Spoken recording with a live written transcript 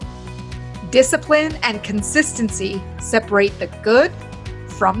Discipline and consistency separate the good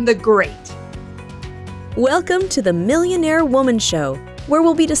from the great. Welcome to the Millionaire Woman Show, where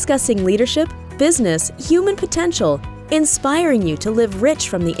we'll be discussing leadership, business, human potential, inspiring you to live rich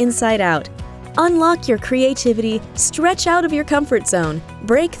from the inside out. Unlock your creativity, stretch out of your comfort zone,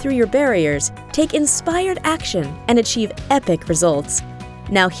 break through your barriers, take inspired action, and achieve epic results.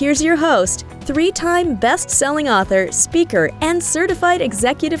 Now here's your host, three-time best-selling author, speaker, and certified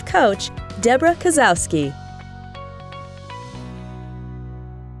executive coach, Deborah Kozowski.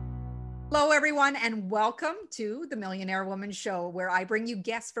 Hello, everyone, and welcome to the Millionaire Woman Show, where I bring you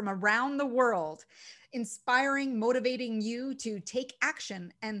guests from around the world, inspiring, motivating you to take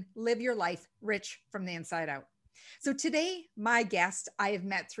action and live your life rich from the inside out. So today, my guest, I have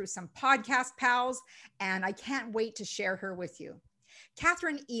met through some podcast pals, and I can't wait to share her with you.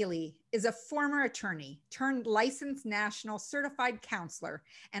 Kathryn Ely is a former attorney turned licensed national certified counselor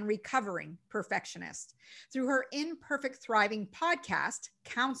and recovering perfectionist. Through her Imperfect Thriving podcast,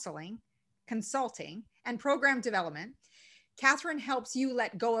 counseling, consulting, and program development, Kathryn helps you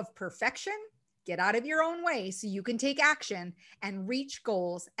let go of perfection, get out of your own way so you can take action and reach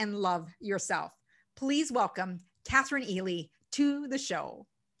goals and love yourself. Please welcome Kathryn Ely to the show.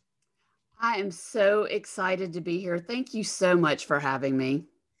 I am so excited to be here. Thank you so much for having me.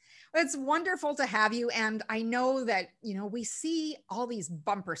 It's wonderful to have you. And I know that, we see all these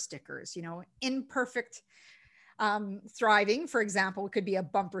bumper stickers, imperfect thriving, for example, could be a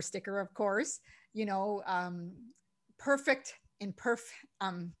bumper sticker, of course, perfect,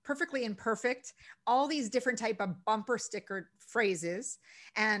 perfectly imperfect, all these different type of bumper sticker phrases,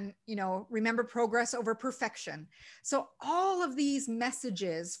 and, remember progress over perfection. So all of these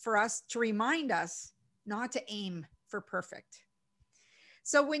messages for us to remind us not to aim for perfect.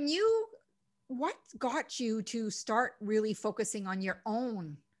 So what got you to start really focusing on your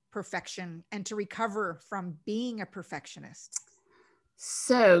own perfection and to recover from being a perfectionist?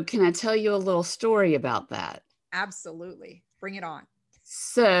 So can I tell you a little story about that? Absolutely. Bring it on.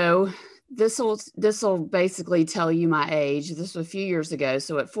 So this will basically tell you my age. This was a few years ago.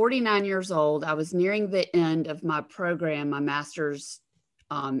 So at 49 years old, I was nearing the end of my program, my master's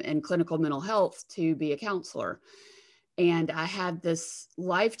in clinical mental health, to be a counselor. And I had this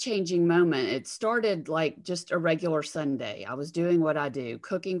life-changing moment. It started like just a regular Sunday. I was doing what I do,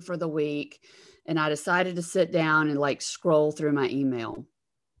 cooking for the week, and I decided to sit down and scroll through my email.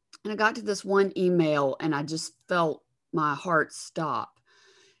 And I got to this one email and I just felt my heart stop.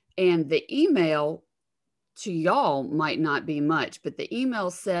 And the email to y'all might not be much, but the email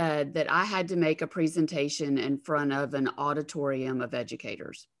said that I had to make a presentation in front of an auditorium of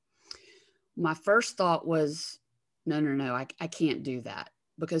educators. My first thought was, no, I can't do that,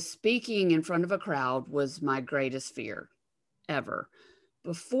 because speaking in front of a crowd was my greatest fear ever.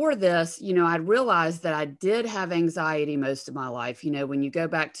 Before this, I'd realized that I did have anxiety most of my life. When you go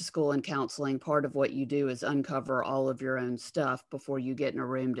back to school and counseling, part of what you do is uncover all of your own stuff before you get in a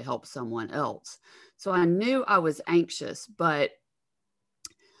room to help someone else. So I knew I was anxious, but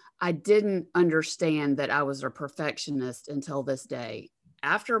I didn't understand that I was a perfectionist until this day.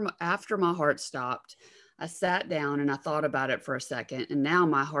 After my heart stopped, I sat down and I thought about it for a second, and now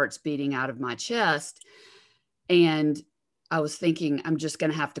my heart's beating out of my chest. And I was thinking, I'm just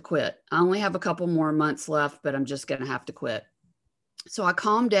going to have to quit. I only have a couple more months left, but I'm just going to have to quit. So I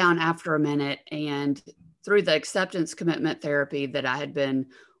calmed down after a minute, and through the acceptance commitment therapy that I had been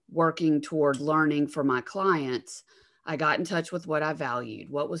working toward learning for my clients, I got in touch with what I valued,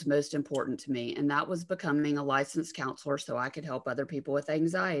 what was most important to me. And that was becoming a licensed counselor so I could help other people with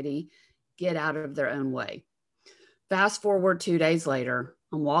anxiety get out of their own way. Fast forward 2 days later,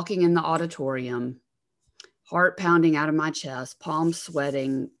 I'm walking in the auditorium, heart pounding out of my chest, palms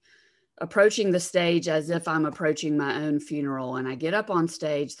sweating, approaching the stage as if I'm approaching my own funeral. And I get up on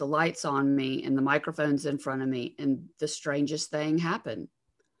stage, the light's on me and the microphone's in front of me. And the strangest thing happened.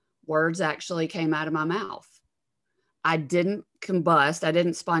 Words actually came out of my mouth. I didn't combust. I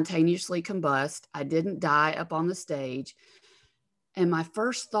didn't spontaneously combust. I didn't die up on the stage. And my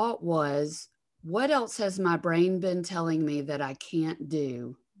first thought was, what else has my brain been telling me that I can't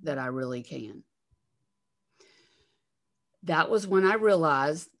do that I really can? That was when I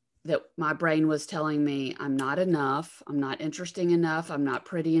realized that my brain was telling me I'm not enough, I'm not interesting enough, I'm not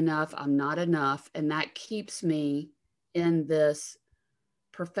pretty enough, I'm not enough. And that keeps me in this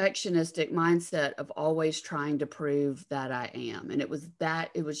perfectionistic mindset of always trying to prove that I am. And it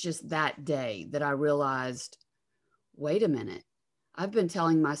was just that day that I realized, wait a minute, I've been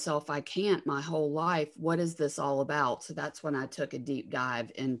telling myself I can't my whole life. What is this all about? So that's when I took a deep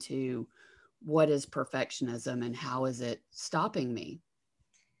dive into what is perfectionism and how is it stopping me?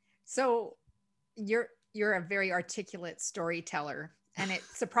 So You're a very articulate storyteller, and it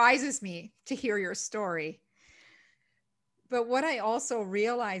surprises me to hear your story. But what I also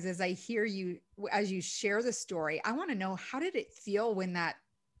realize as I hear you, as you share the story, I want to know, how did it feel when that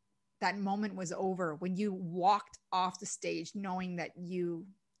moment was over, when you walked off the stage knowing that you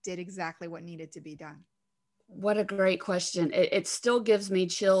did exactly what needed to be done? What a great question. It still gives me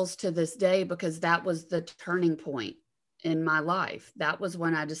chills to this day, because that was the turning point in my life. That was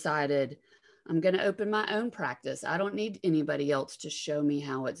when I decided I'm going to open my own practice. I don't need anybody else to show me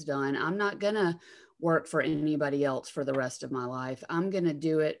how it's done. I'm not going to work for anybody else for the rest of my life. I'm going to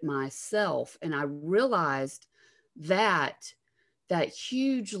do it myself. And I realized that that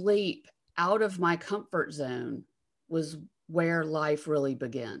huge leap out of my comfort zone was where life really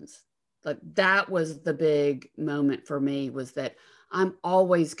begins. Like, that was the big moment for me, was that I'm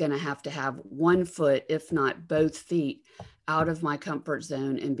always going to have one foot, if not both feet, out of my comfort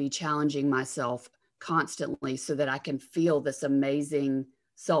zone and be challenging myself constantly so that I can feel this amazing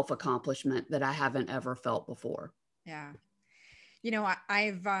self-accomplishment that I haven't ever felt before. Yeah.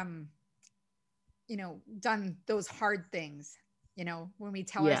 I've done those hard things, when we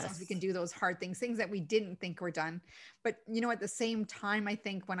tell ourselves we Yes. can do those hard things that we didn't think were done. But, at the same time, I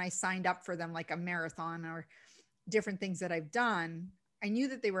think when I signed up for them, like a marathon or different things that I've done, I knew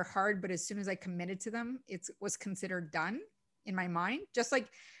that they were hard, but as soon as I committed to them, it was considered done in my mind. Just like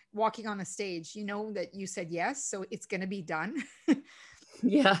walking on a stage, that you said yes, so it's going to be done.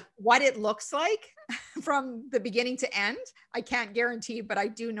 Yeah. What it looks like from the beginning to end, I can't guarantee, but I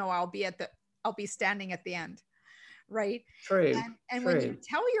do know I'll be standing at the end. Right. True. And when you True.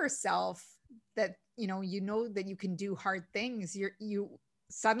 tell yourself that, that you can do hard things, you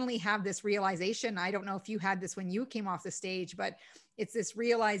suddenly have this realization. I don't know if you had this when you came off the stage, but it's this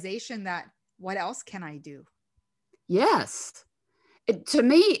realization that, what else can I do? Yes. To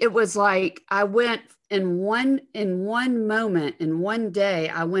me, it was like I went in one moment, in one day,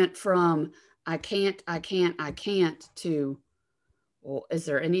 I went from I can't to, well, is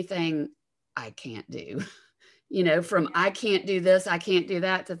there anything I can't do? From I can't do this, I can't do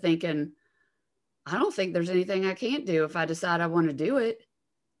that, to thinking, I don't think there's anything I can't do if I decide I want to do it.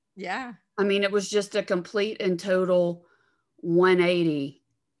 Yeah. I mean, it was just a complete and total 180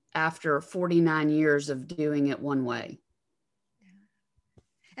 after 49 years of doing it one way.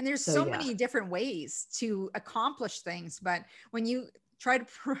 And there's so many different ways to accomplish things, but when you try to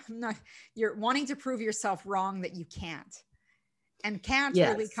you're wanting to prove yourself wrong that you can't. And can't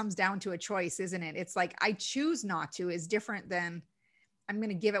really comes down to a choice, isn't it? It's like, I choose not to is different than I'm going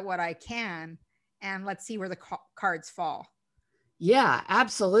to give it what I can, and let's see where the cards fall. Yeah,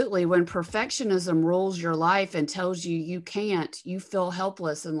 absolutely. When perfectionism rules your life and tells you you can't, you feel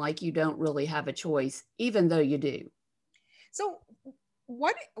helpless and like you don't really have a choice, even though you do. So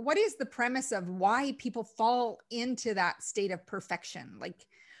what is the premise of why people fall into that state of perfection? Like,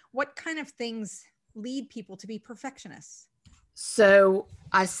 what kind of things lead people to be perfectionists? So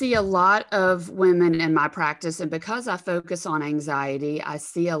I see a lot of women in my practice, and because I focus on anxiety, I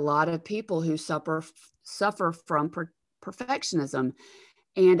see a lot of people who suffer from perfectionism.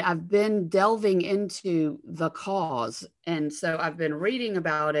 And I've been delving into the cause. And so I've been reading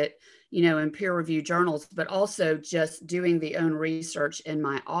about it, in peer-reviewed journals, but also just doing the own research in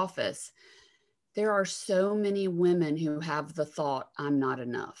my office. There are so many women who have the thought, I'm not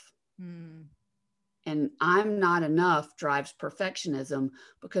enough. And I'm not enough drives perfectionism,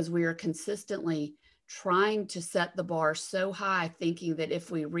 because we are consistently trying to set the bar so high, thinking that if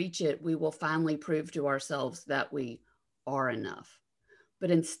we reach it, we will finally prove to ourselves that we are enough.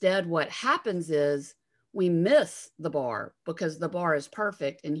 But instead, what happens is we miss the bar, because the bar is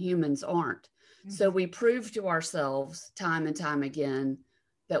perfect and humans aren't. So we prove to ourselves time and time again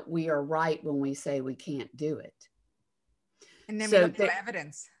that we are right when we say we can't do it. And then we look for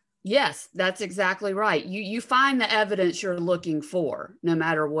evidence. Yes, that's exactly right. You find the evidence you're looking for, no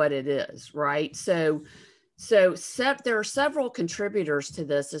matter what it is, right? So there are several contributors to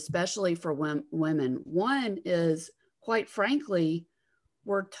this, especially for women. One is, quite frankly,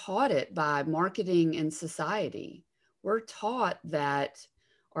 we're taught it by marketing and society. We're taught that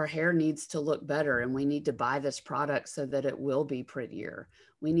our hair needs to look better and we need to buy this product so that it will be prettier.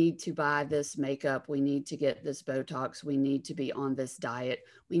 We need to buy this makeup. We need to get this Botox. We need to be on this diet.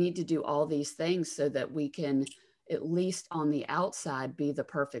 We need to do all these things so that we can, at least on the outside, be the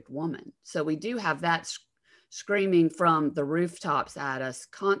perfect woman. So we do have that screaming from the rooftops at us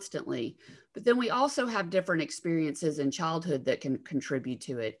constantly. But then we also have different experiences in childhood that can contribute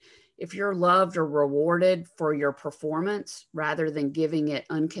to it. If you're loved or rewarded for your performance rather than giving it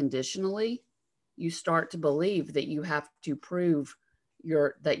unconditionally, you start to believe that you have to prove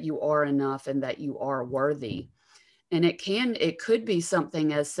that you are enough and that you are worthy. And it could be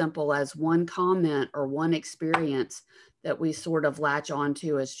something as simple as one comment or one experience that we sort of latch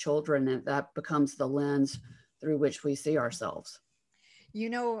onto as children, and that becomes the lens through which we see ourselves.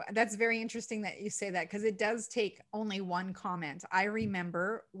 That's very interesting that you say that, because it does take only one comment. I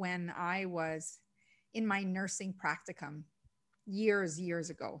remember when I was in my nursing practicum years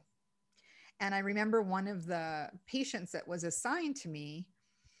ago. And I remember one of the patients that was assigned to me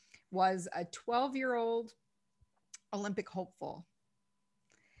was a 12-year-old Olympic hopeful.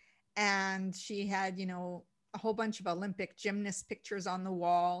 And she had, a whole bunch of Olympic gymnast pictures on the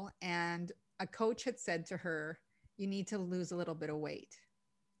wall. And a coach had said to her, you need to lose a little bit of weight.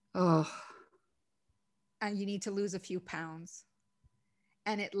 Oh. And you need to lose a few pounds.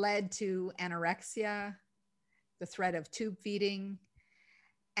 And it led to anorexia, the threat of tube feeding.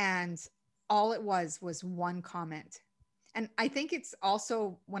 And all it was one comment. And I think it's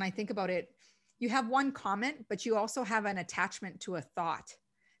also, when I think about it, you have one comment, but you also have an attachment to a thought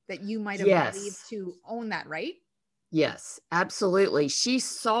that you might have believed to own that, right? Yes, absolutely. She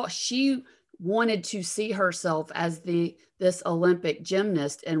wanted to see herself as this Olympic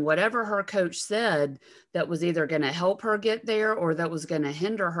gymnast, and whatever her coach said that was either going to help her get there or that was going to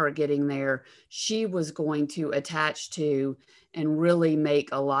hinder her getting there, she was going to attach to and really make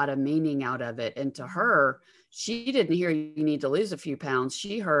a lot of meaning out of it. And to her, she didn't hear you need to lose a few pounds.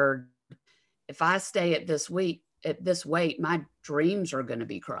 She heard, if I stay at this weight, my dreams are going to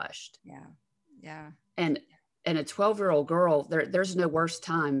be crushed. Yeah. Yeah. And a 12-year-old girl, there's no worse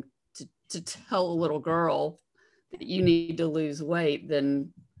time to tell a little girl that you need to lose weight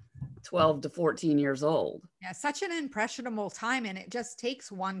than 12 to 14 years old. Yeah, such an impressionable time, and it just takes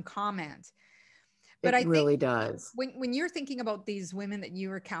one comment. But I really does. When you're thinking about these women that you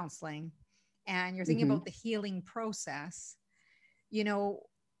were counseling, and you're thinking about the healing process,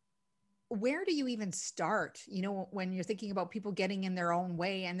 where do you even start? When you're thinking about people getting in their own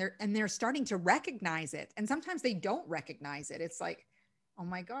way, and they're starting to recognize it, and sometimes they don't recognize it. It's like, oh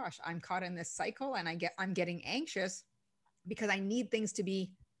my gosh, I'm caught in this cycle, and I'm getting anxious because I need things to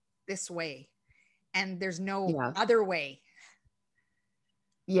be this way, and there's no other way.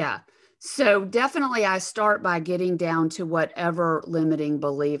 Yeah. So definitely I start by getting down to whatever limiting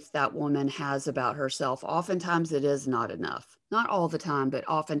belief that woman has about herself. Oftentimes it is not enough. Not all the time, but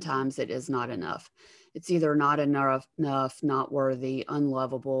oftentimes it is not enough. It's either not enough, not worthy,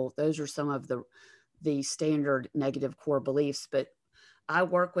 unlovable. Those are some of the standard negative core beliefs, but I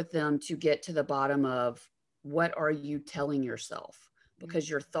work with them to get to the bottom of, what are you telling yourself? Because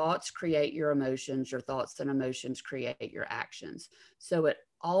your thoughts create your emotions, your thoughts and emotions create your actions. So it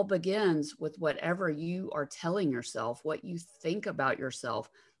all begins with whatever you are telling yourself, what you think about yourself.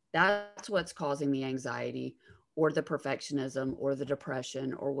 That's what's causing the anxiety or the perfectionism or the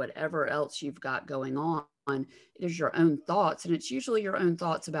depression or whatever else you've got going on. It is your own thoughts, and it's usually your own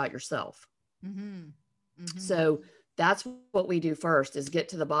thoughts about yourself. So that's what we do first, is get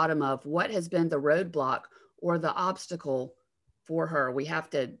to the bottom of what has been the roadblock or the obstacle for her. We have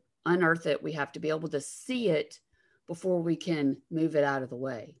to unearth it. We have to be able to see it before we can move it out of the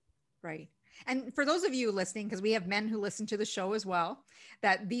way. Right. And for those of you listening, because we have men who listen to the show as well,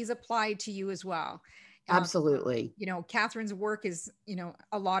 that these apply to you as well. Absolutely. Kathryn's work is,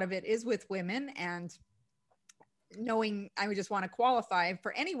 a lot of it is with women, and I would just want to qualify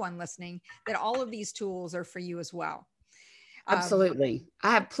for anyone listening that all of these tools are for you as well. Absolutely.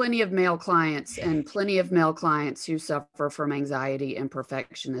 I have plenty of male clients and plenty of male clients who suffer from anxiety and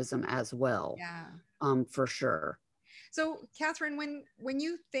perfectionism as well. Yeah. For sure. So Kathryn, when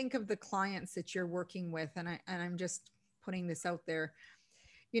you think of the clients that you're working with, and I'm just putting this out there,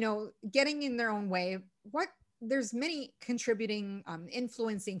 getting in their own way, there's many contributing,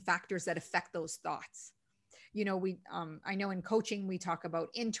 influencing factors that affect those thoughts. I know in coaching, we talk about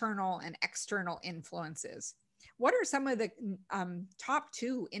internal and external influences. What are some of the top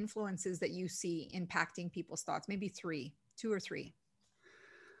 2 influences that you see impacting people's thoughts? Maybe 2 or 3.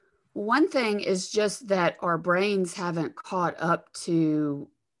 One thing is just that our brains haven't caught up to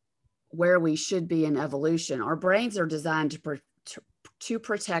where we should be in evolution. Our brains are designed to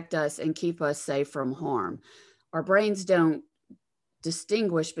protect us and keep us safe from harm. Our brains don't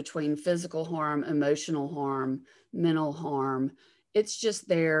distinguish between physical harm, emotional harm, mental harm. It's just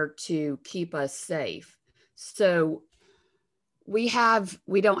there to keep us safe. So we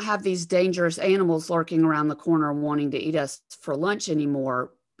don't have these dangerous animals lurking around the corner wanting to eat us for lunch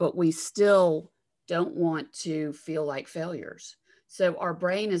anymore, but we still don't want to feel like failures. So our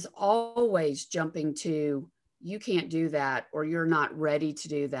brain is always jumping to, you can't do that, or you're not ready to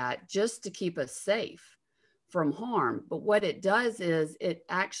do that, just to keep us safe from harm. But what it does is it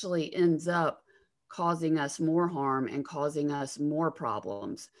actually ends up causing us more harm and causing us more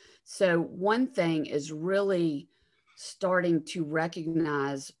problems. So one thing is really starting to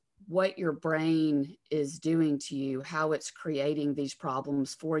recognize what your brain is doing to you, how it's creating these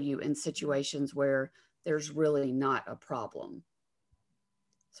problems for you in situations where there's really not a problem.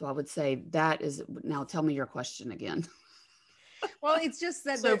 So I would say that is, now tell me your question again. Well, it's just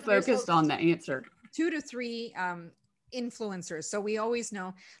that So there's focused on the answer. 2 to 3 influencers. So we always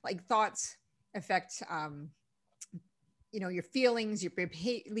know, like, thoughts affect, your feelings,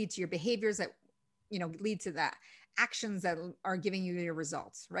 lead to your behaviors that, lead to that actions that are giving you your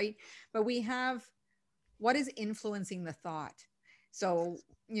results, right? But we have what is influencing the thought. So,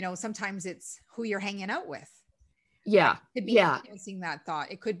 sometimes it's who you're hanging out with. Yeah. Right? It could be influencing that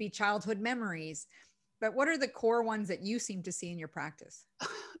thought. It could be childhood memories. But what are the core ones that you seem to see in your practice?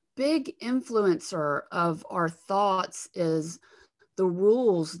 Big influencer of our thoughts is the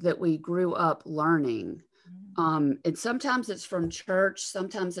rules that we grew up learning. And sometimes it's from church,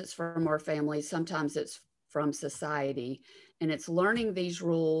 sometimes it's from our family, sometimes it's from society. And it's learning these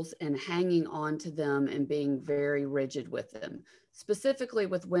rules and hanging on to them and being very rigid with them. Specifically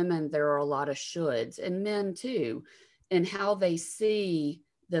with women, there are a lot of shoulds, and men too, and how they see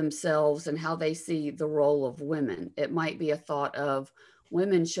themselves and how they see the role of women. It might be a thought of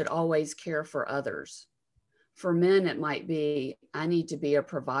women should always care for others. For men, it might be, I need to be a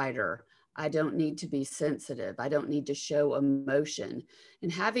provider. I don't need to be sensitive. I don't need to show emotion.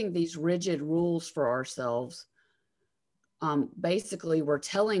 And having these rigid rules for ourselves, basically we're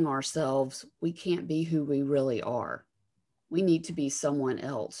telling ourselves we can't be who we really are. We need to be someone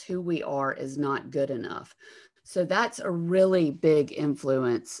else. Who we are is not good enough. So that's a really big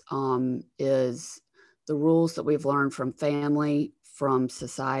influence, is the rules that we've learned from family, from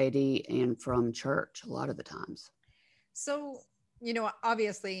society, and from church a lot of the times. So,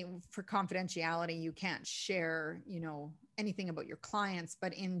 obviously for confidentiality, you can't share, anything about your clients,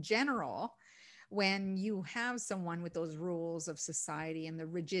 but in general, when you have someone with those rules of society and the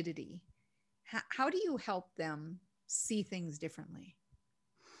rigidity, how do you help them see things differently?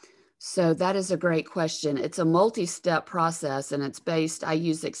 So that is a great question. It's a multi-step process, and it's based, I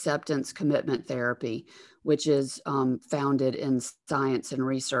use acceptance commitment therapy, which is founded in science and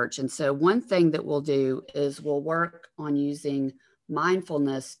research. And so one thing that we'll do is we'll work on using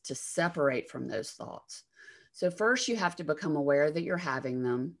mindfulness to separate from those thoughts. So first you have to become aware that you're having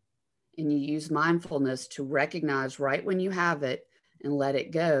them, and you use mindfulness to recognize right when you have it and let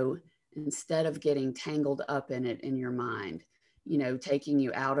it go instead of getting tangled up in it in your mind, taking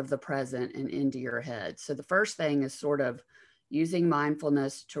you out of the present and into your head. So the first thing is sort of using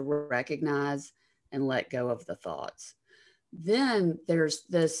mindfulness to recognize and let go of the thoughts. Then there's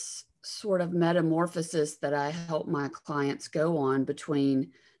this sort of metamorphosis that I help my clients go on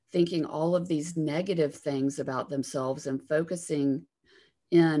between thinking all of these negative things about themselves and focusing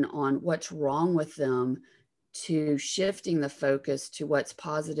in on what's wrong with them, to shifting the focus to what's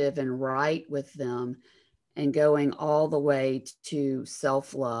positive and right with them, and going all the way to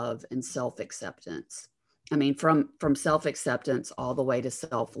self-love and self-acceptance. I mean, from self-acceptance all the way to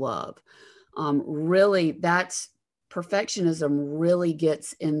self-love. Really, that's perfectionism really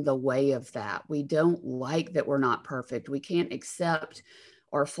gets in the way of that. We don't like that we're not perfect. We can't accept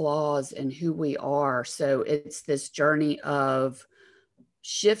our flaws and who we are. So it's this journey of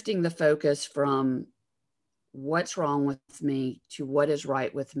shifting the focus from what's wrong with me to what is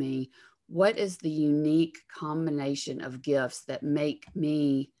right with me. What is the unique combination of gifts that make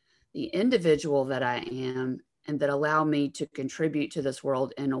me the individual that I am and that allow me to contribute to this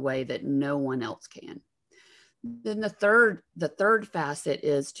world in a way that no one else can? Then the third facet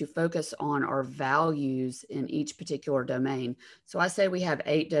is to focus on our values in each particular domain. So I say we have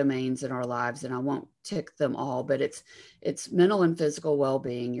 8 domains in our lives, and I won't tick them all, but it's mental and physical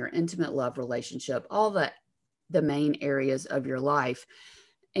well-being, your intimate love relationship, all the main areas of your life.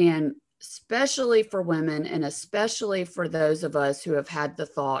 And especially for women, and especially for those of us who have had the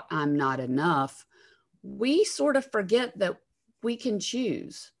thought, I'm not enough, we sort of forget that we can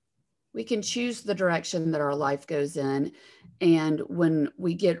choose. We can choose the direction that our life goes in. And when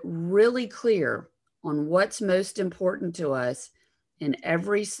we get really clear on what's most important to us in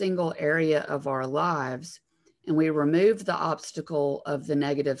every single area of our lives, and we remove the obstacle of the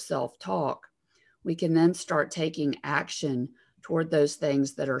negative self-talk, we can then start taking action toward those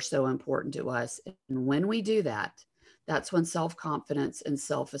things that are so important to us. And when we do that, that's when self-confidence and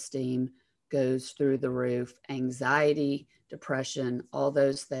self-esteem goes through the roof, anxiety, depression, all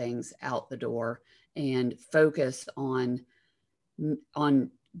those things out the door, and focus on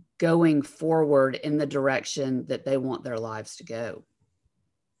going forward in the direction that they want their lives to go.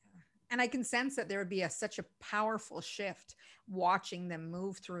 And I can sense that there would be such a powerful shift watching them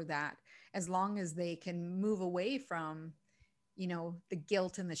move through that, as long as they can move away from, the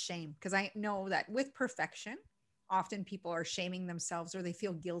guilt and the shame. Because I know that with perfection, often people are shaming themselves or they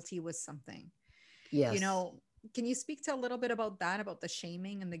feel guilty with something. Yes. Can you speak to a little bit about that, about the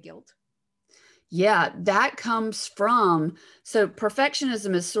shaming and the guilt? Yeah, that comes from, so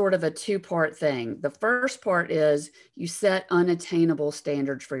perfectionism is sort of a two-part thing. The first part is you set unattainable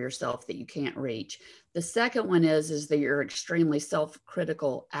standards for yourself that you can't reach. The second one is that you're extremely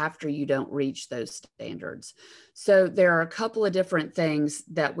self-critical after you don't reach those standards. So there are a couple of different things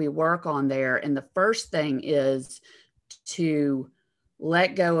that we work on there. And the first thing is to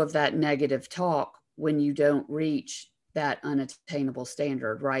let go of that negative talk when you don't reach that unattainable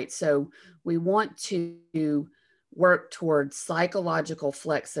standard, right? So we want to work towards psychological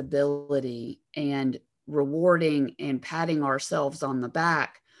flexibility and rewarding and patting ourselves on the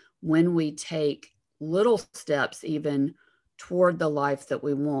back when we take little steps, even toward the life that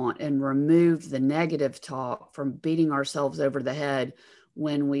we want, and remove the negative talk from beating ourselves over the head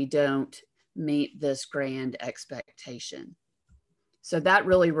when we don't meet this grand expectation. So that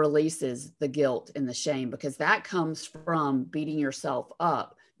really releases the guilt and the shame, because that comes from beating yourself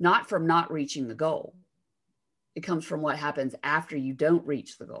up, not from not reaching the goal. It comes from what happens after you don't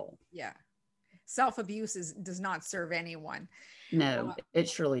reach the goal. Yeah. Self-abuse does not serve anyone. No, it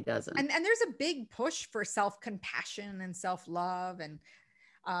surely doesn't. And there's a big push for self-compassion and self-love. And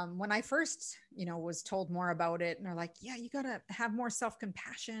when I first, was told more about it, and they're like, yeah, you got to have more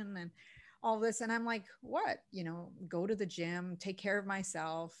self-compassion and all this. And I'm like, what? Go to the gym, take care of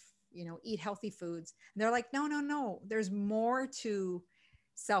myself, eat healthy foods. And they're like, no, no, no. There's more to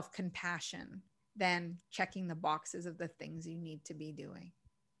self-compassion than checking the boxes of the things you need to be doing.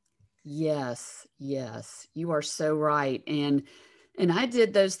 Yes, yes, you are so right. And I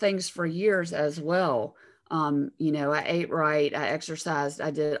did those things for years as well. I ate right, I exercised, I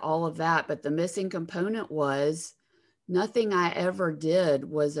did all of that, but the missing component was nothing I ever did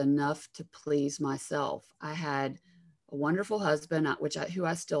was enough to please myself. I had a wonderful husband, who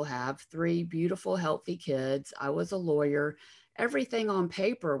I still have, 3 beautiful, healthy kids. I was a lawyer. Everything on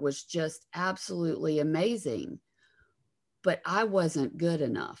paper was just absolutely amazing, but I wasn't good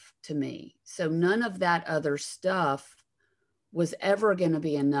enough to me. So none of that other stuff was ever going to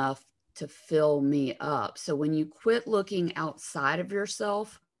be enough to fill me up. So when you quit looking outside of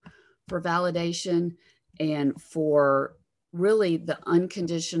yourself for validation and for really the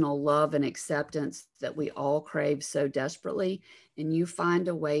unconditional love and acceptance that we all crave so desperately, and you find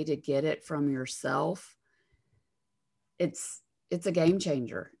a way to get it from yourself, it's a game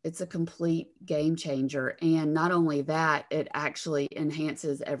changer. It's a complete game changer. And not only that, it actually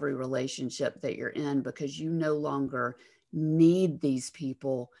enhances every relationship that you're in, because you no longer need these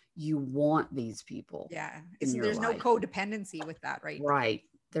people. You want these people. Yeah. In your There's no life. codependency with that, right? Right.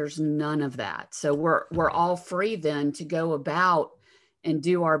 There's none of that. So we're all free then to go about and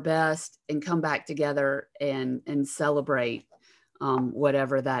do our best and come back together and celebrate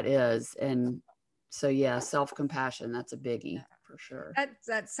whatever that is. And so, yeah, self-compassion, that's a biggie for sure.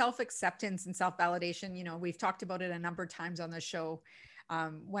 That self-acceptance and self-validation, we've talked about it a number of times on the show.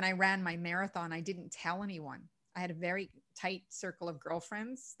 When I ran my marathon, I didn't tell anyone. I had a very tight circle of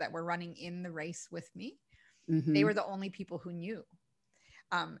girlfriends that were running in the race with me. Mm-hmm. They were the only people who knew.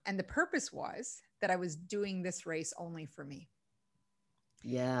 And the purpose was that I was doing this race only for me.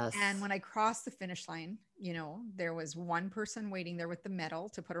 Yes. And when I crossed the finish line, there was one person waiting there with the medal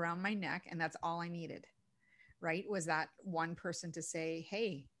to put around my neck. And that's all I needed, right? Was that one person to say,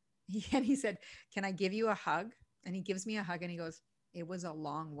 hey, and he said, can I give you a hug? And he gives me a hug and he goes, it was a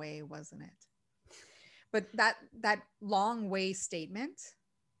long way, wasn't it? But that long way statement,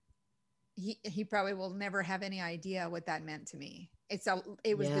 he probably will never have any idea what that meant to me.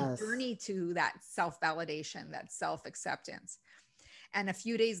 It was Yes. the journey to that self-validation, that self-acceptance. And a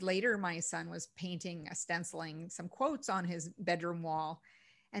few days later, my son was stenciling some quotes on his bedroom wall.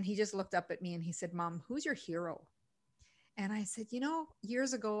 And he just looked up at me and he said, Mom, who's your hero? And I said,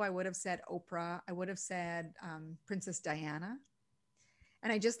 years ago, I would have said Oprah. I would have said Princess Diana.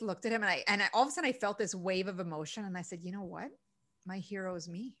 And I just looked at him and all of a sudden I felt this wave of emotion. And I said, you know what? My hero is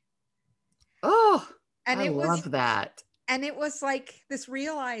me. Oh, and I it was love that. And it was like this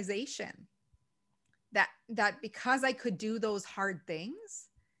realization that because I could do those hard things,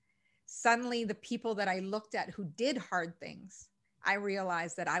 suddenly the people that I looked at who did hard things, I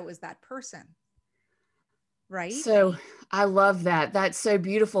realized that I was that person. right? So I love that. That's so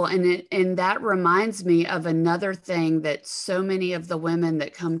beautiful. And that reminds me of another thing that so many of the women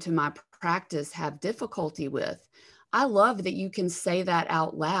that come to my practice have difficulty with. I love that you can say that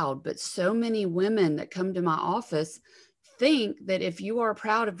out loud, but so many women that come to my office think that if you are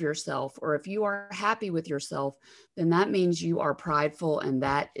proud of yourself or if you are happy with yourself, then that means you are prideful, and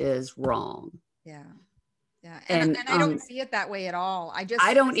that is wrong. Yeah. Yeah. And And I don't see it that way at all. I just I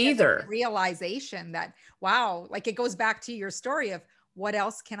see don't this as a either. realization that, wow, like it goes back to your story of what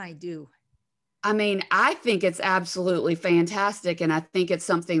else can I do? I mean, I think it's absolutely fantastic. And I think it's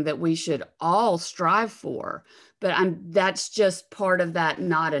something that we should all strive for. But that's just part of that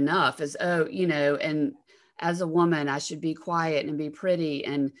not enough is, oh, and as a woman, I should be quiet and be pretty.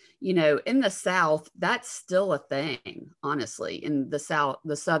 And, in the South, that's still a thing, honestly, in the South,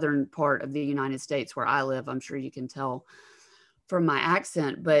 the southern part of the United States where I live. I'm sure you can tell from my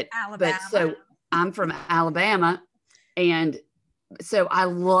accent, but Alabama. so I'm from Alabama. And so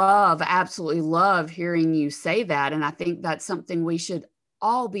absolutely love hearing you say that. And I think that's something we should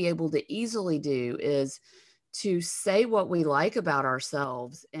all be able to easily do, is to say what we like about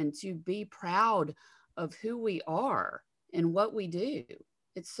ourselves and to be proud of who we are and what we do.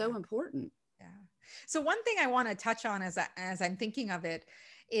 It's so important. Yeah. So one thing I want to touch on as I'm thinking of it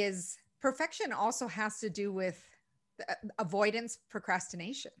is perfection also has to do with avoidance,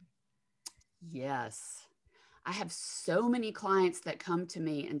 procrastination. Yes. I have so many clients that come to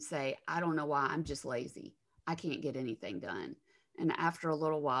me and say, I don't know why, I'm just lazy. I can't get anything done. And after a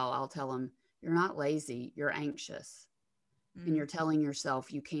little while, I'll tell them, you're not lazy, you're anxious. And you're telling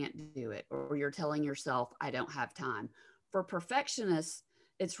yourself you can't do it, or you're telling yourself, I don't have time. For perfectionists,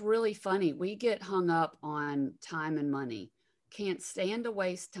 it's really funny. We get hung up on time and money. Can't stand to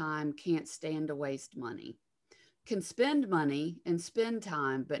waste time, can't stand to waste money. Can spend money and spend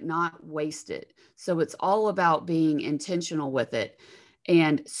time, but not waste it. So it's all about being intentional with it.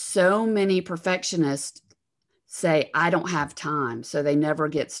 And so many perfectionists say, I don't have time. So they never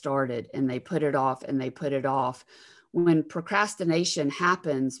get started, and they put it off and they put it off, when procrastination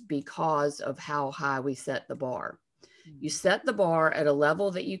happens because of how high we set the bar. You set the bar at a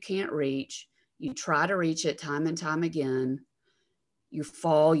level that you can't reach. You try to reach it time and time again. You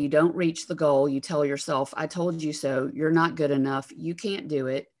fall, you don't reach the goal. You tell yourself, I told you so. You're not good enough. You can't do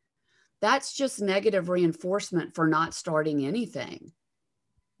it. That's just negative reinforcement for not starting anything.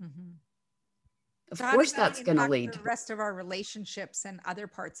 Mm-hmm. Of So how course, does that that's going to impact lead the to, rest of our relationships and other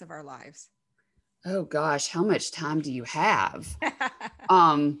parts of our lives? oh gosh, how much time do you have?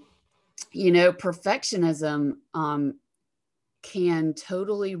 Perfectionism can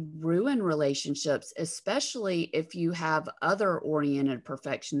totally ruin relationships, especially if you have other oriented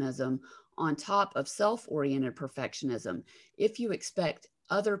perfectionism on top of self-oriented perfectionism. If you expect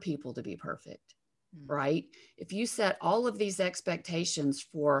other people to be perfect, right? If you set all of these expectations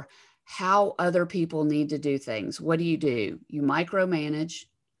for how other people need to do things, what do? You micromanage,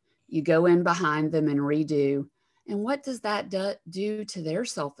 you go in behind them and redo. And what does that do to their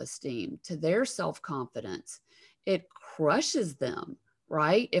self-esteem, to their self-confidence? It crushes them,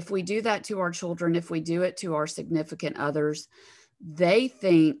 right? If we do that to our children, if we do it to our significant others, they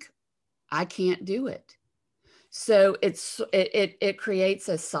think, I can't do it. So it creates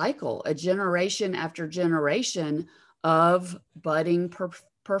a cycle, a generation after generation of budding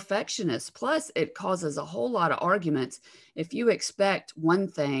perfectionists. Plus, it causes a whole lot of arguments if you expect one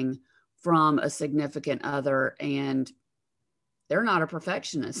thing from a significant other and they're not a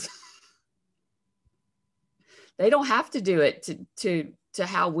perfectionist. They don't have to do it to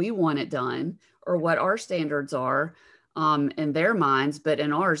how we want it done or what our standards are in their minds, but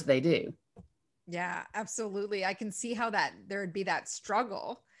in ours, they do. Yeah, absolutely. I can see how that there'd be that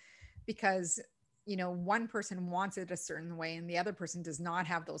struggle because, one person wants it a certain way and the other person does not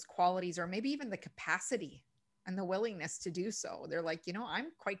have those qualities or maybe even the capacity and the willingness to do so. They're like, I'm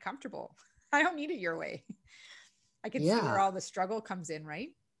quite comfortable. I don't need it your way. I could see where Yeah. all the struggle comes in, right?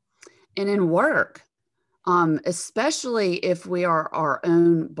 And in work, especially if we are our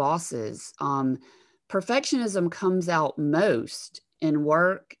own bosses, perfectionism comes out most in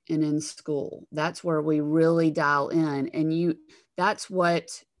work and in school. That's where we really dial in. And that's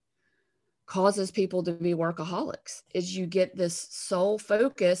what causes people to be workaholics, is you get this sole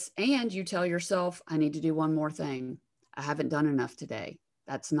focus and you tell yourself, I need to do one more thing. I haven't done enough today.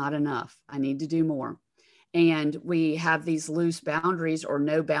 That's not enough. I need to do more. And we have these loose boundaries or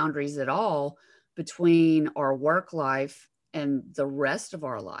no boundaries at all between our work life and the rest of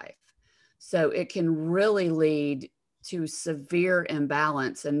our life. So it can really lead to severe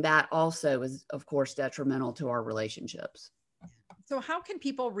imbalance. And that also is, of course, detrimental to our relationships. So how can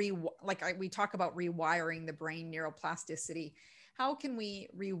people we talk about rewiring the brain, neuroplasticity? How can we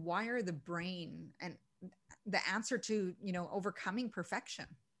rewire the brain and the answer to, overcoming perfection?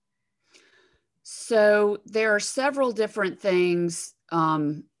 So there are several different things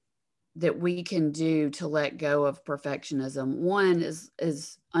that we can do to let go of perfectionism. One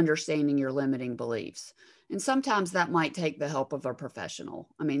is understanding your limiting beliefs. And sometimes that might take the help of a professional.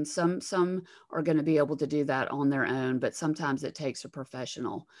 I mean, some are going to be able to do that on their own, but sometimes it takes a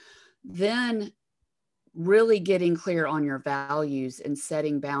professional. Then really getting clear on your values and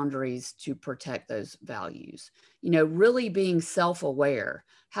setting boundaries to protect those values. Really being self-aware.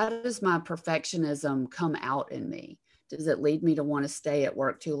 How does my perfectionism come out in me? Does it lead me to want to stay at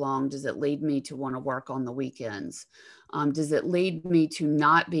work too long? Does it lead me to want to work on the weekends? Does it lead me to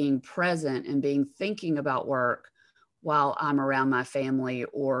not being present and being thinking about work while I'm around my family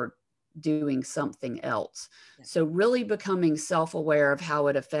or doing something else? Yeah. So really becoming self-aware of how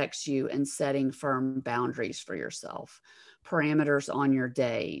it affects you and setting firm boundaries for yourself, parameters on your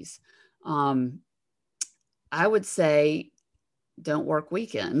days. I would say don't work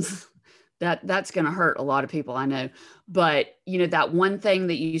weekends. That's going to hurt a lot of people, I know. But, that one thing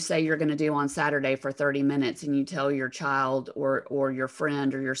that you say you're going to do on Saturday for 30 minutes and you tell your child or your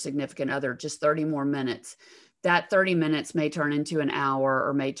friend or your significant other, just 30 more minutes, that 30 minutes may turn into an hour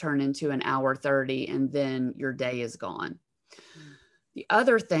or may turn into an hour 30, and then your day is gone. Mm. The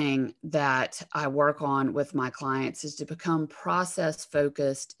other thing that I work on with my clients is to become process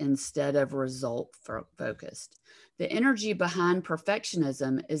focused instead of result focused. The energy behind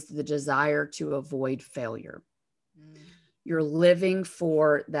perfectionism is the desire to avoid failure. Mm. You're living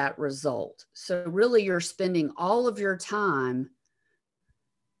for that result. So really you're spending all of your time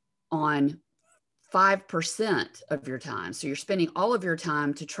on 5% of your time. So you're spending all of your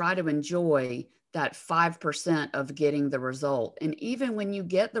time to try to enjoy that 5% of getting the result. And even when you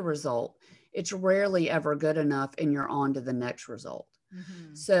get the result, it's rarely ever good enough and you're on to the next result.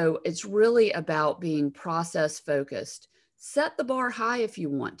 Mm-hmm. So it's really about being process focused. Set the bar high if you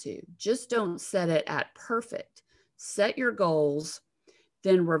want to, just don't set it at perfect. Set your goals,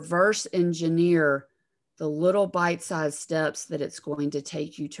 then reverse engineer the little bite-sized steps that it's going to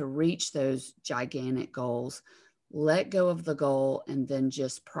take you to reach those gigantic goals. Let go of the goal and then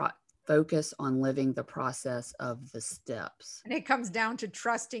just focus on living the process of the steps. And it comes down to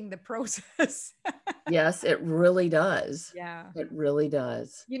trusting the process. Yes, it really does. Yeah. It really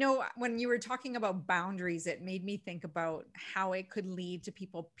does. When you were talking about boundaries, it made me think about how it could lead to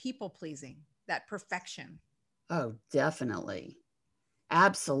people pleasing, that perfection. Oh, definitely.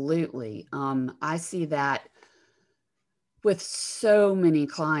 Absolutely. I see that with so many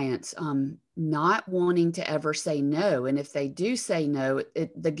clients, not wanting to ever say no. And if they do say no,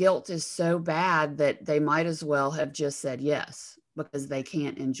 the guilt is so bad that they might as well have just said yes because they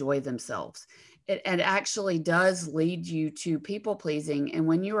can't enjoy themselves. It actually does lead you to people pleasing. And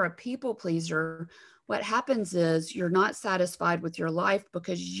when you're a people pleaser, what happens is you're not satisfied with your life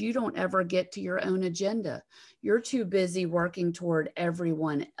because you don't ever get to your own agenda. You're too busy working toward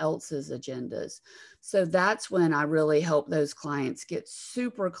everyone else's agendas. So that's when I really help those clients get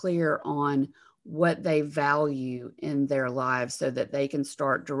super clear on what they value in their lives so that they can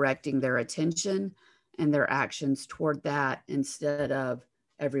start directing their attention and their actions toward that instead of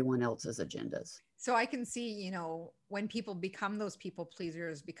everyone else's agendas. So I can see, when people become those people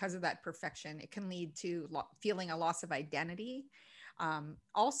pleasers because of that perfection, it can lead to feeling a loss of identity,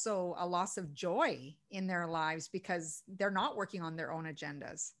 also a loss of joy in their lives because they're not working on their own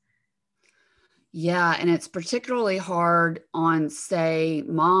agendas. Yeah, and it's particularly hard on, say,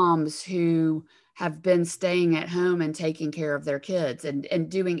 moms who have been staying at home and taking care of their kids and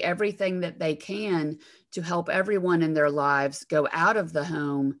doing everything that they can to help everyone in their lives go out of the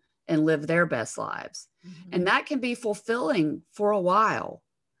home and live their best lives. Mm-hmm. And that can be fulfilling for a while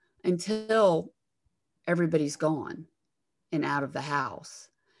until everybody's gone and out of the house.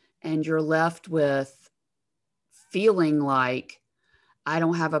 And you're left with feeling like, I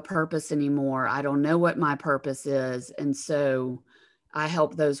don't have a purpose anymore. I don't know what my purpose is. And so I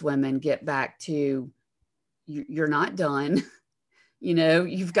help those women get back to, you're not done.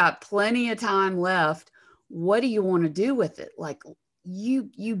 You've got plenty of time left. What do you want to do with it? Like you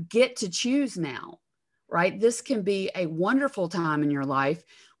get to choose now, right? This can be a wonderful time in your life.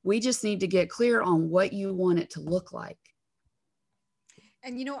 We just need to get clear on what you want it to look like.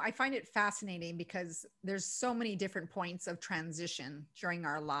 And, I find it fascinating because there's so many different points of transition during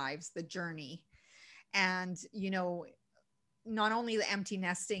our lives, the journey. And, not only the empty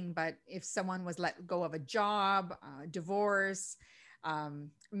nesting, but if someone was let go of a job, divorce,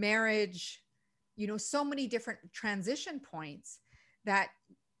 marriage, so many different transition points. that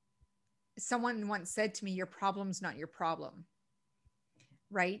someone once said to me, your problem's not your problem.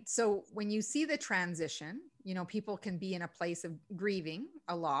 Right. So when you see the transition, people can be in a place of grieving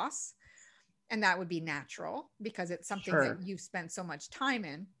a loss, and that would be natural because it's something that Sure. you've spent so much time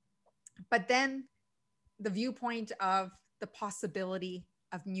in. But then the viewpoint of the possibility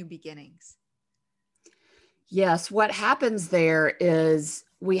of new beginnings. Yes, what happens there is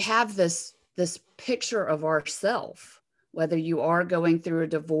we have this picture of ourself, whether you are going through a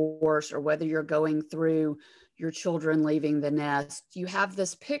divorce or whether you're going through your children leaving the nest, you have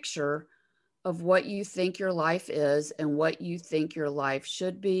this picture of what you think your life is and what you think your life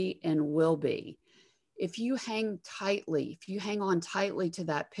should be and will be. If you hang on tightly to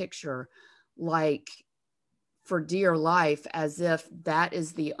that picture, like for dear life, as if that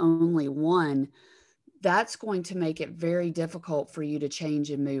is the only one, that's going to make it very difficult for you to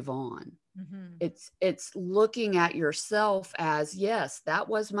change and move on. Mm-hmm. It's looking at yourself as, yes, that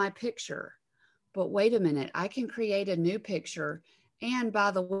was my picture, but wait a minute, I can create a new picture. And by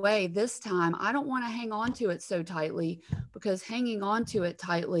the way, this time I don't want to hang on to it so tightly, because hanging on to it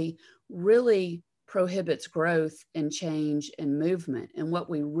tightly really prohibits growth and change and movement. And what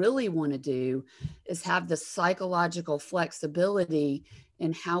we really want to do is have the psychological flexibility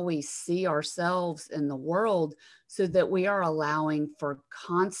in how we see ourselves in the world, so that we are allowing for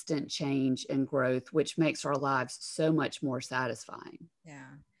constant change and growth, which makes our lives so much more satisfying. Yeah.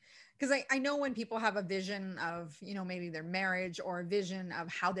 Because I know when people have a vision of, maybe their marriage or a vision of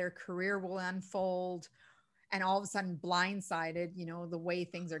how their career will unfold, and all of a sudden blindsided, the way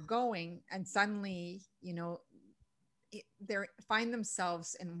things are going, and suddenly, they find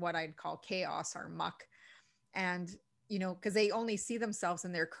themselves in what I'd call chaos or muck. And, because they only see themselves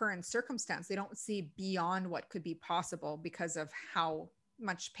in their current circumstance, they don't see beyond what could be possible because of how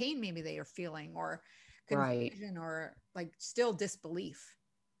much pain maybe they are feeling, or Right. confusion, or like still disbelief.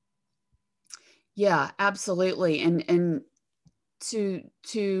 Yeah, absolutely. And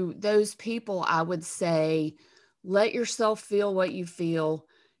to those people, I would say, let yourself feel what you feel.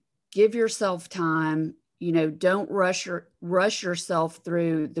 Give yourself time. Don't rush yourself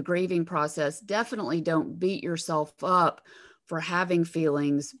through the grieving process. Definitely don't beat yourself up for having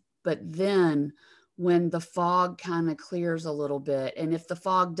feelings. But then when the fog kind of clears a little bit, and if the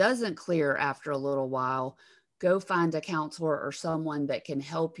fog doesn't clear after a little while, go find a counselor or someone that can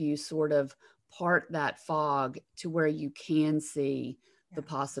help you sort of part that fog to where you can see the Yeah.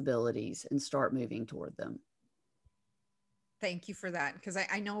 possibilities and start moving toward them. Thank you for that. Because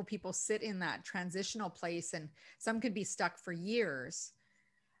I know people sit in that transitional place, and some could be stuck for years,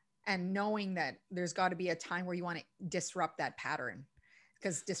 and knowing that there's got to be a time where you want to disrupt that pattern,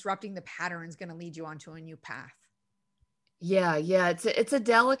 because disrupting the pattern is going to lead you onto a new path. Yeah. It's a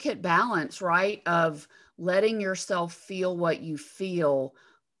delicate balance, right? Of letting yourself feel what you feel,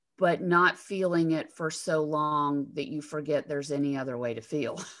 but not feeling it for so long that you forget there's any other way to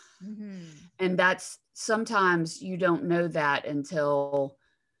feel. Mm-hmm. And that's sometimes you don't know that until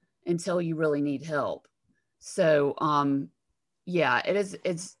you really need help. So yeah,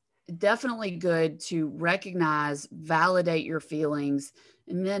 it's definitely good to recognize, validate your feelings,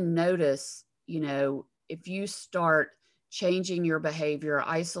 and then notice, if you start changing your behavior,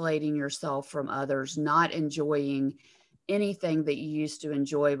 isolating yourself from others, not enjoying anything that you used to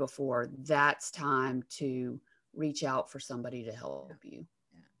enjoy before, that's time to reach out for somebody to help you.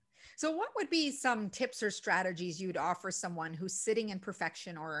 Yeah. So, what would be some tips or strategies you'd offer someone who's sitting in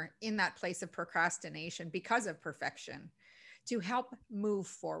perfection or in that place of procrastination because of perfection to help move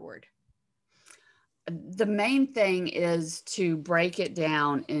forward? The main thing is to break it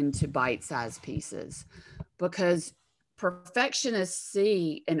down into bite-sized pieces, because perfectionists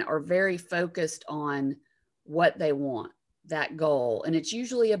see and are very focused on what they want, that goal. And it's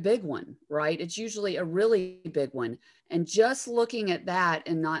usually a big one, right? It's usually a really big one. And just looking at that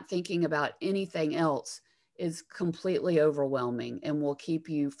and not thinking about anything else is completely overwhelming and will keep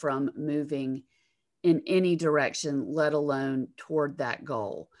you from moving in any direction, let alone toward that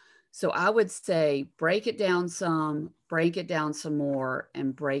goal. So I would say break it down some more,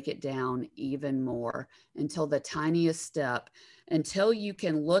 and break it down even more until the tiniest step, until you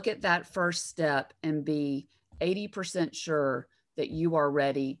can look at that first step and be 80% sure that you are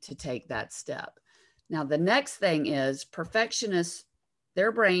ready to take that step. Now, the next thing is perfectionists,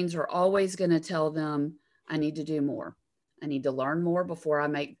 their brains are always going to tell them, I need to do more. I need to learn more before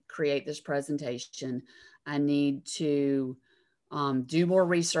I create this presentation. I need to do more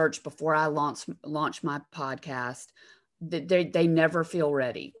research before I launch my podcast. They never feel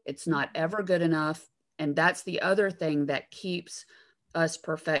ready. It's not ever good enough. And that's the other thing that keeps us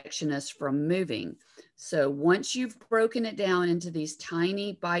perfectionists from moving. So once you've broken it down into these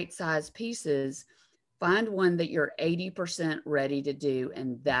tiny bite-sized pieces, find one that you're 80% ready to do.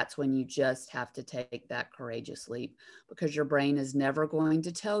 And that's when you just have to take that courageous leap, because your brain is never going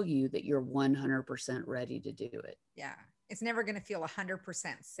to tell you that you're 100% ready to do it. Yeah. It's never going to feel 100%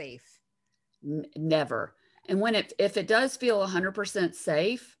 safe. Never. And if it does feel 100%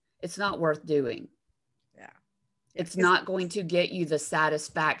 safe, it's not worth doing. Yeah. It's not going to get you the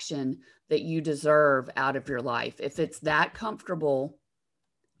satisfaction that you deserve out of your life. If it's that comfortable,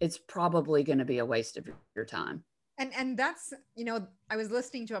 it's probably going to be a waste of your time. And that's, I was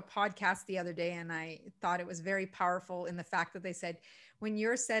listening to a podcast the other day, and I thought it was very powerful in the fact that they said, when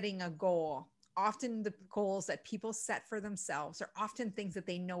you're setting a goal, often the goals that people set for themselves are often things that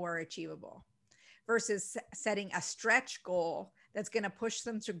they know are achievable, versus setting a stretch goal that's going to push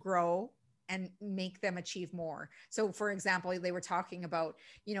them to grow and make them achieve more. So for example, they were talking about,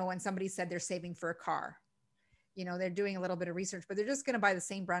 when somebody said they're saving for a car, they're doing a little bit of research, but they're just going to buy the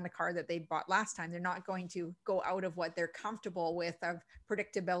same brand of car that they bought last time. They're not going to go out of what they're comfortable with, of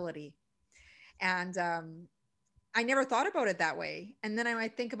predictability. And I never thought about it that way. And then I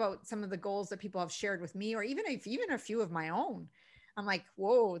might think about some of the goals that people have shared with me, or even a few of my own. I'm like,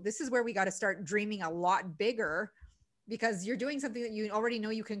 whoa, this is where we got to start dreaming a lot bigger, because you're doing something that you already know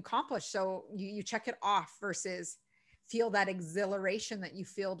you can accomplish. So you check it off, versus feel that exhilaration that you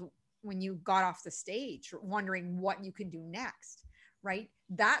feel when you got off the stage, wondering what you can do next, right?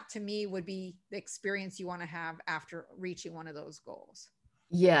 That to me would be the experience you want to have after reaching one of those goals.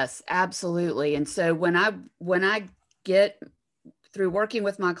 Yes, absolutely. And so when I get through working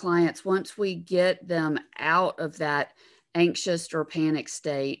with my clients, once we get them out of that anxious or panic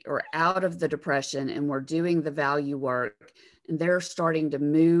state, or out of the depression, and we're doing the value work, and they're starting to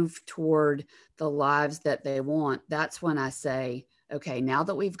move toward the lives that they want, that's when I say, okay, now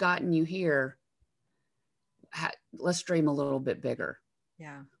that we've gotten you here, let's dream a little bit bigger.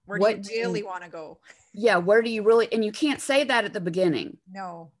 Yeah. Where do you really want to go? Yeah. Where do you really, and you can't say that at the beginning.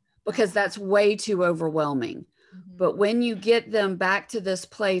 No. Because that's way too overwhelming. Mm-hmm. But when you get them back to this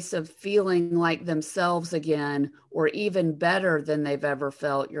place of feeling like themselves again, or even better than they've ever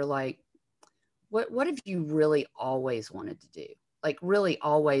felt, you're like, what have you really always wanted to do? Like really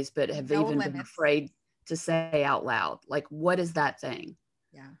always, but have even been afraid to say out loud. Like, what is that thing?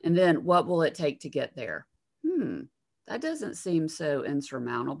 Yeah. And then what will it take to get there? That doesn't seem so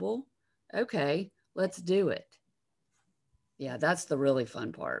insurmountable. Okay, let's do it. Yeah, that's the really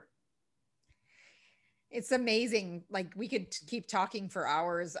fun part. It's amazing. Like, we could keep talking for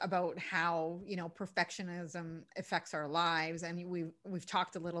hours about how, perfectionism affects our lives. And we've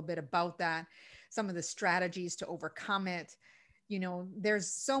talked a little bit about that, some of the strategies to overcome it.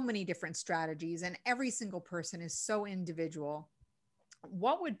 There's so many different strategies, and every single person is so individual.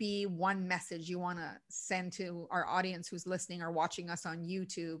 What would be one message you want to send to our audience who's listening or watching us on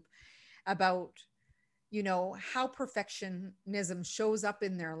YouTube about, how perfectionism shows up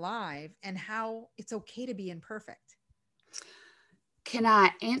in their life, and how it's okay to be imperfect? Can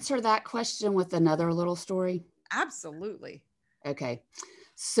I answer that question with another little story? Absolutely. Okay.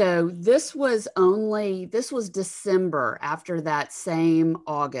 So this was December, after that same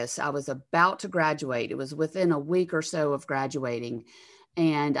August. I was about to graduate. It was within a week or so of graduating.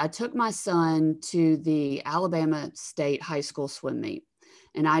 And I took my son to the Alabama State High School swim meet.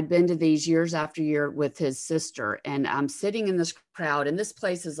 And I'd been to these years after year with his sister. And I'm sitting in this crowd, and this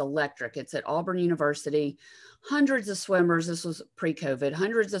place is electric. It's at Auburn University. Hundreds of swimmers. This was pre-COVID.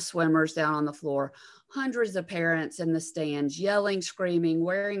 Hundreds of swimmers down on the floor. Hundreds of parents in the stands, yelling, screaming,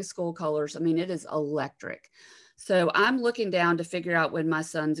 wearing school colors. I mean, it is electric. So I'm looking down to figure out when my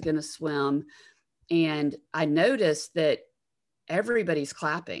son's going to swim. And I noticed that everybody's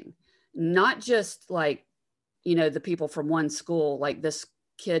clapping, not just like, the people from one school, like this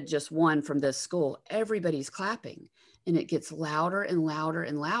kid just won from this school. Everybody's clapping, and it gets louder and louder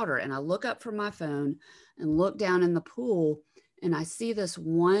and louder. And I look up from my phone and look down in the pool, and I see this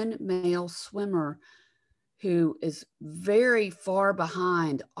one male swimmer who is very far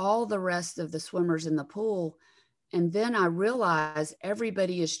behind all the rest of the swimmers in the pool. And then I realize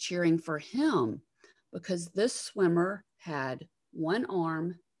everybody is cheering for him, because this swimmer had one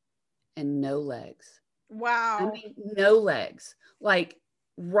arm and no legs. Wow. I mean, no legs. Like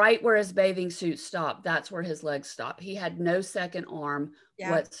right where his bathing suit stopped, that's where his legs stopped. He had no second arm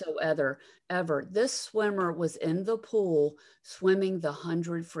whatsoever. This swimmer was in the pool swimming the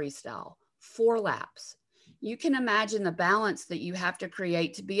 100 freestyle, 4 laps. You can imagine the balance that you have to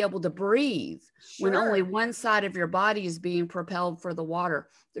create to be able to breathe when only one side of your body is being propelled through the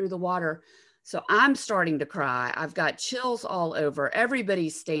water. So I'm starting to cry. I've got chills all over.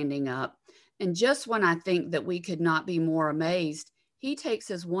 Everybody's standing up. And just when I think that we could not be more amazed, he takes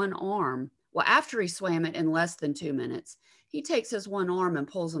his one arm. Well, after he swam it in less than 2 minutes, he takes his one arm and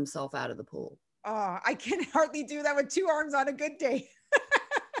pulls himself out of the pool. Oh, I can hardly do that with two arms on a good day.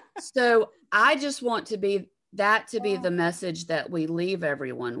 So I just want to be the message that we leave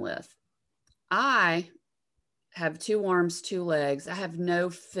everyone with. I have 2 arms, 2 legs. I have no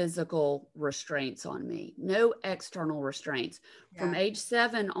physical restraints on me, no external restraints. From age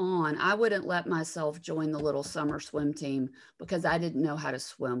 7 on, I wouldn't let myself join the little summer swim team because I didn't know how to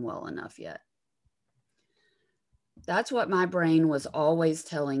swim well enough yet. That's what my brain was always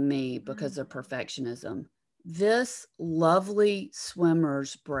telling me because of perfectionism. This lovely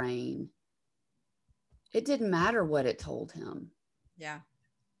swimmer's brain, it didn't matter what it told him. Yeah.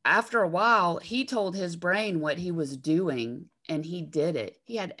 After a while, he told his brain what he was doing and he did it.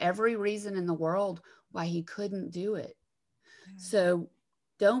 He had every reason in the world why he couldn't do it. So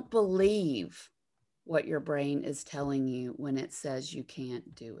don't believe what your brain is telling you when it says you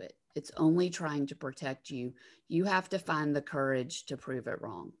can't do it. It's only trying to protect you. You have to find the courage to prove it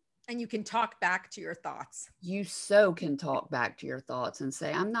wrong. And you can talk back to your thoughts. You so can talk back to your thoughts and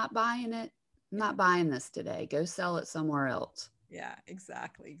say, I'm not buying it. I'm not buying this today. Go sell it somewhere else. Yeah,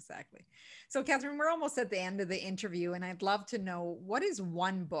 exactly. So Kathryn, we're almost at the end of the interview, and I'd love to know, what is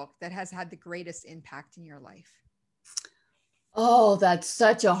one book that has had the greatest impact in your life? Oh, that's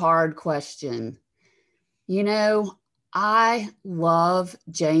such a hard question. You know, I love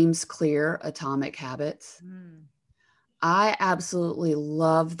James Clear, Atomic Habits. I absolutely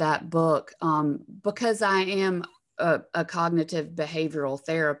love that book because I am a cognitive behavioral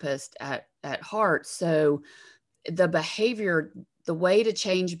therapist at heart. So the way to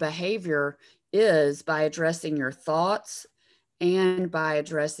change behavior is by addressing your thoughts and by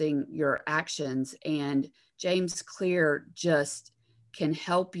addressing your actions. And James Clear just can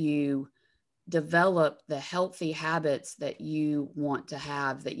help you develop the healthy habits that you want to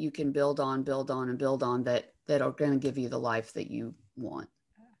have, that you can build on, that are going to give you the life that you want.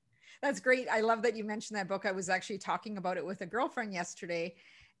 That's great. I love that you mentioned that book. I was actually talking about it with a girlfriend yesterday,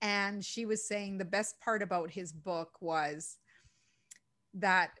 and she was saying the best part about his book was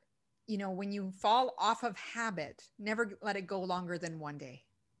that, you know, when you fall off of habit, never let it go longer than one day.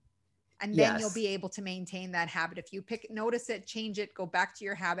 And then you'll be able to maintain that habit. If you notice it, change it, go back to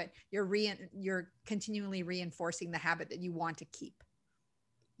your habit, you're continually reinforcing the habit that you want to keep.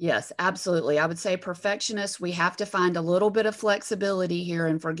 Yes, absolutely. I would say perfectionists, we have to find a little bit of flexibility here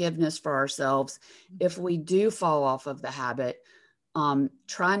and forgiveness for ourselves. If we do fall off of the habit,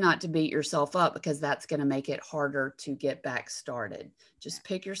 try not to beat yourself up, because that's going to make it harder to get back started. Just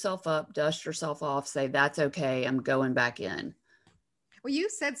pick yourself up, dust yourself off, say, that's okay, I'm going back in. Well,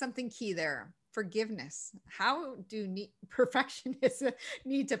 you said something key there, forgiveness. How do perfectionists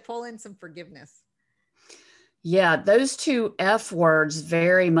need to pull in some forgiveness? Yeah, those two F words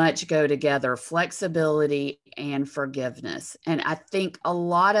very much go together, flexibility and forgiveness. And I think a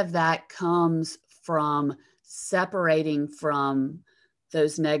lot of that comes from separating from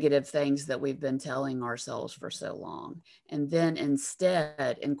those negative things that we've been telling ourselves for so long, and then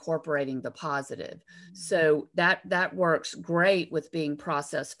instead incorporating the positive. So that works great with being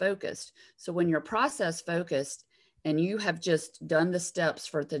process focused. So when you're process focused and you have just done the steps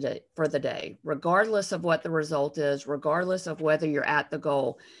for the day, regardless of what the result is, regardless of whether you're at the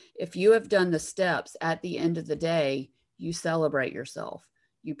goal, if you have done the steps at the end of the day, you celebrate yourself.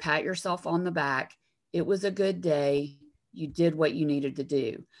 You pat yourself on the back. It was a good day. You did what you needed to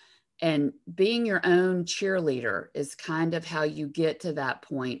do. And being your own cheerleader is kind of how you get to that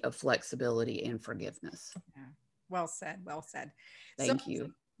point of flexibility and forgiveness. Yeah. Well said. Well said. Thank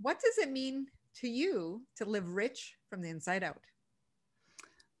you. What does it mean to you to live rich from the inside out?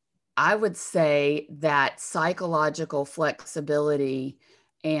 I would say that psychological flexibility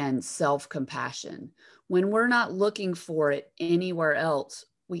and self-compassion. When we're not looking for it anywhere else,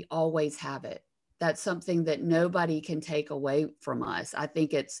 we always have it. That's something that nobody can take away from us. I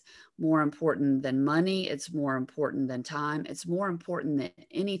think it's more important than money. It's more important than time. It's more important than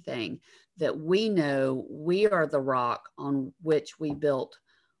anything that we know we are the rock on which we built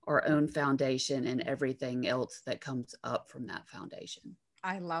our own foundation and everything else that comes up from that foundation.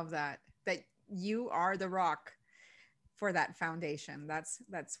 I love that you are the rock for that foundation. That's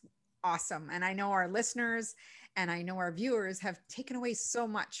awesome. And I know our listeners and I know our viewers have taken away so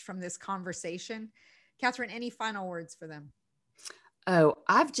much from this conversation. Kathryn, any final words for them? Oh,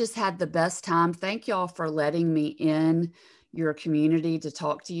 I've just had the best time. Thank y'all for letting me in your community to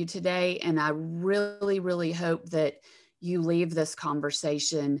talk to you today. And I really, really hope that you leave this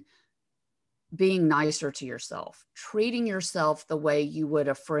conversation being nicer to yourself, treating yourself the way you would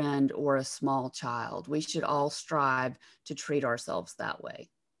a friend or a small child. We should all strive to treat ourselves that way.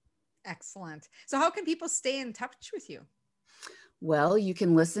 Excellent. So how can people stay in touch with you? Well, you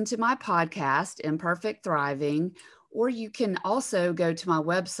can listen to my podcast, Imperfect Thriving, or you can also go to my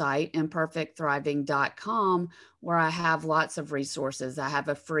website, imperfectthriving.com, where I have lots of resources. I have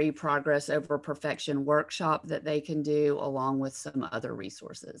a free progress over perfection workshop that they can do, along with some other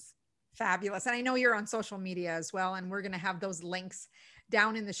resources. Fabulous. And I know you're on social media as well, and we're going to have those links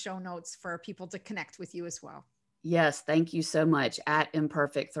down in the show notes for people to connect with you as well. Yes, thank you so much. At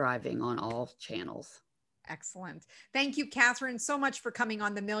Imperfect Thriving on all channels. Excellent. Thank you, Kathryn, so much for coming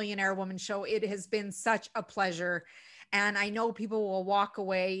on the Millionaire Woman Show. It has been such a pleasure. And I know people will walk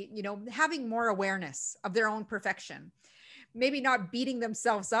away, having more awareness of their own perfection, maybe not beating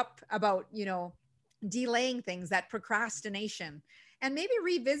themselves up about, delaying things, that procrastination, and maybe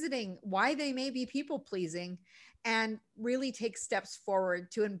revisiting why they may be people pleasing and really take steps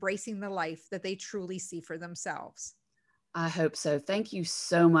forward to embracing the life that they truly see for themselves. I hope so. Thank you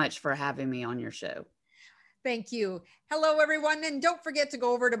so much for having me on your show. Thank you. Hello, everyone. And don't forget to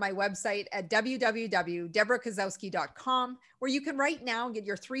go over to my website at www.deborahkozowski.com, where you can right now get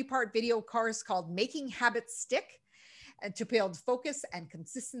your 3-part video course called Making Habits Stick, to build focus and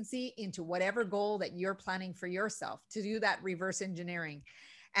consistency into whatever goal that you're planning for yourself, to do that reverse engineering.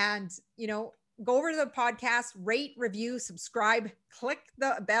 And, go over to the podcast, rate, review, subscribe, click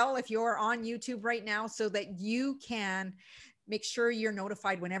the bell if you're on YouTube right now so that you can make sure you're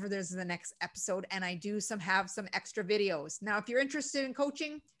notified whenever there's the next episode. And I do have some extra videos. Now, if you're interested in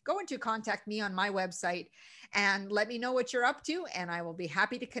coaching, go into contact me on my website and let me know what you're up to. And I will be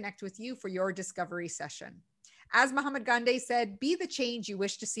happy to connect with you for your discovery session. As Muhammad Gandhi said, be the change you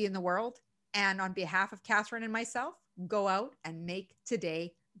wish to see in the world. And on behalf of Kathryn and myself, go out and make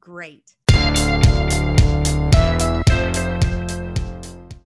today great.